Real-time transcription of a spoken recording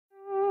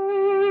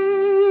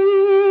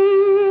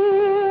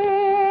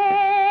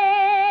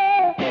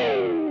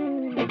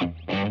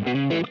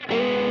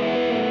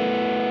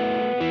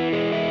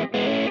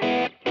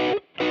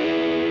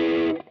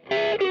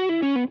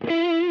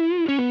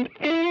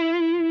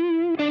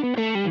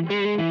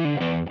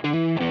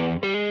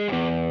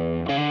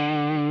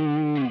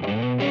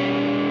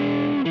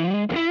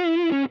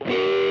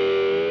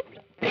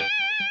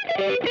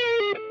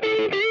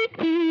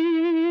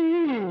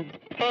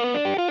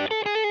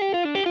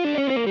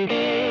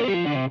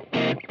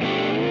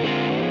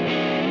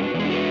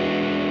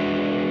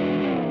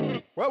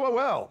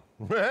Well.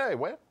 Hey,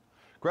 well.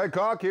 Greg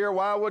Koch here,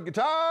 Wildwood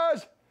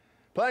Guitars,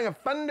 playing a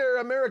Fender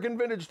American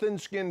Vintage Thin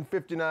Skin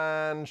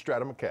 59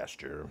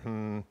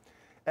 Stratocaster.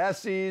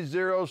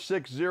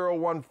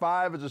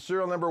 SE06015 is a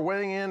serial number,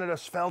 weighing in at a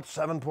svelte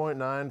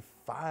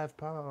 7.95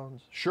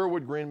 pounds.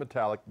 Sherwood green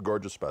metallic,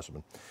 gorgeous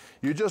specimen.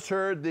 You just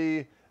heard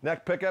the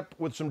neck pickup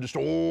with some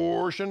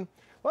distortion.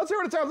 Let's hear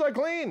what it sounds like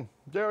clean.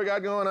 See what we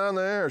got going on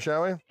there,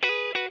 shall we?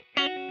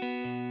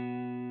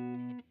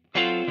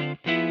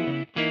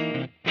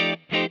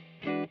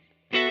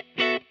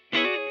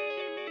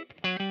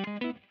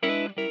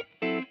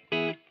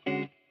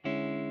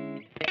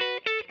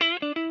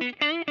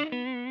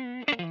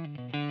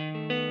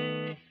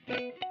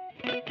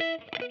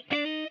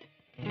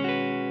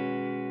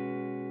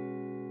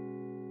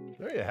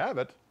 There you have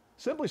it.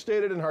 Simply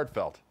stated and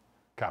heartfelt.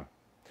 Come.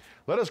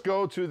 Let us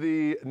go to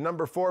the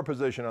number 4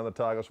 position on the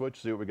toggle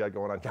switch, see what we got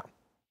going on. Come.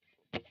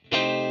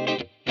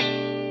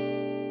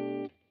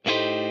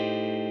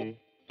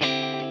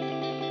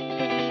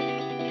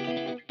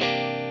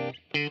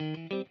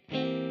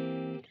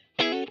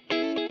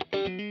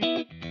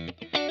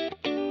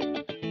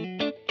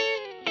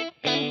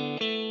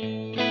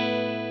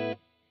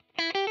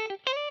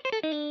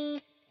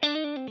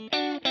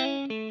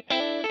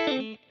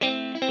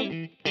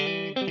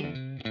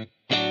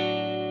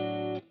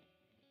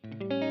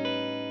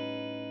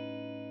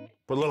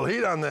 Put a little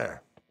heat on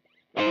there.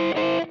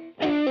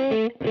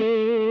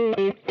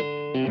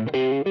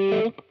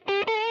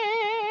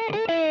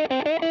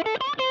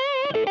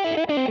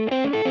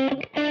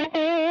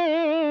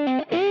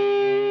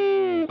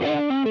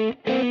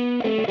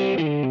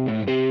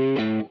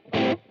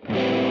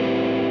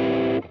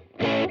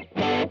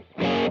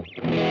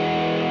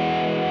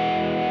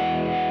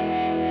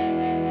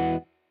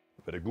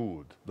 Very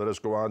good. Let us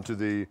go on to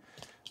the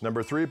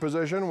number 3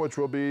 position, which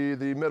will be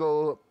the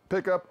middle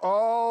pickup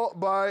all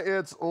by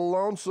its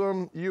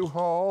lonesome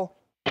U-Haul.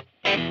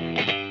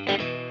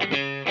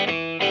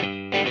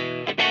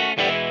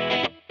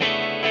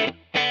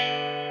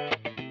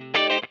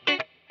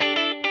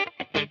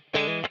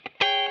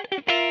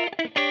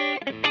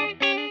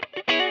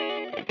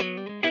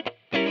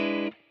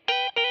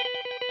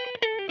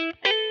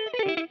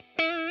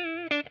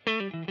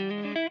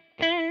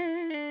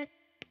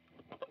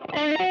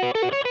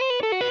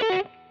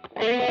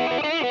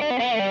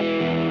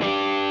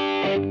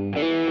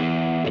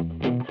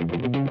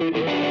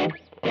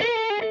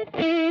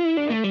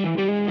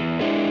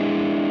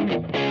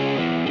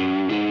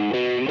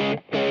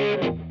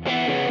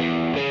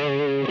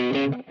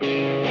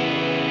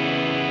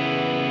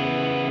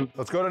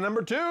 Let's go to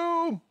number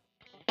 2.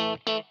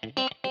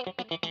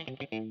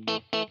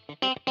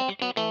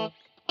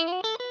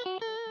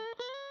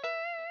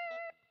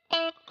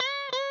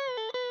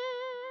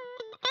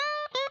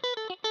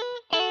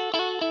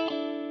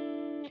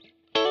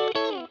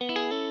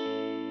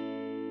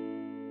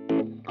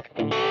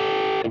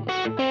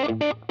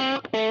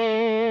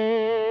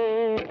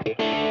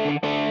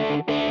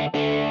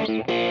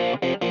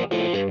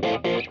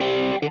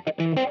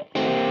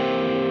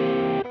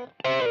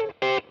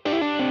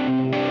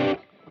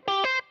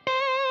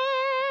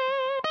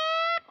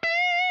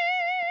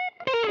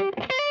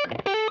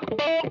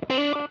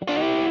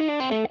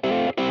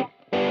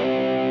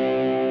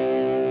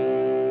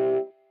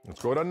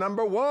 Let's go to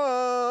number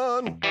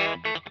 1.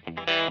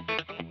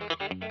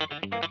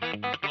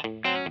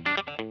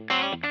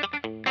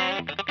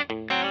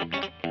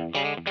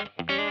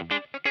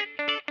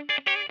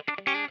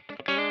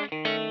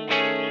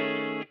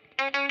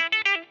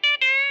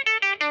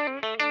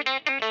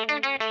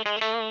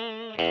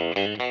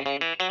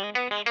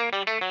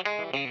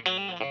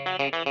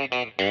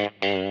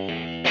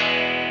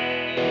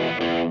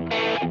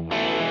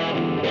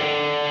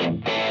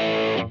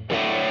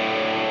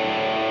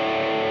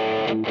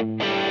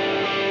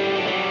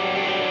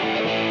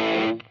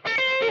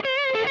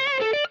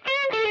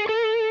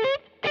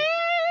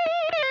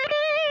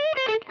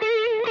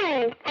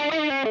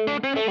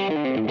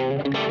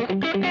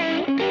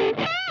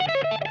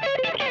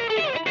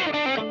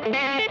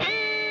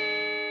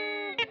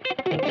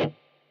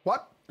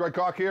 What? Greg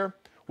Koch here,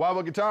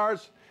 Wildwood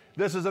Guitars.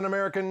 This is an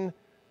American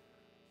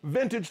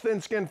Vintage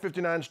Thin Skin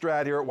 59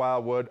 Strat here at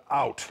Wildwood.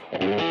 Out.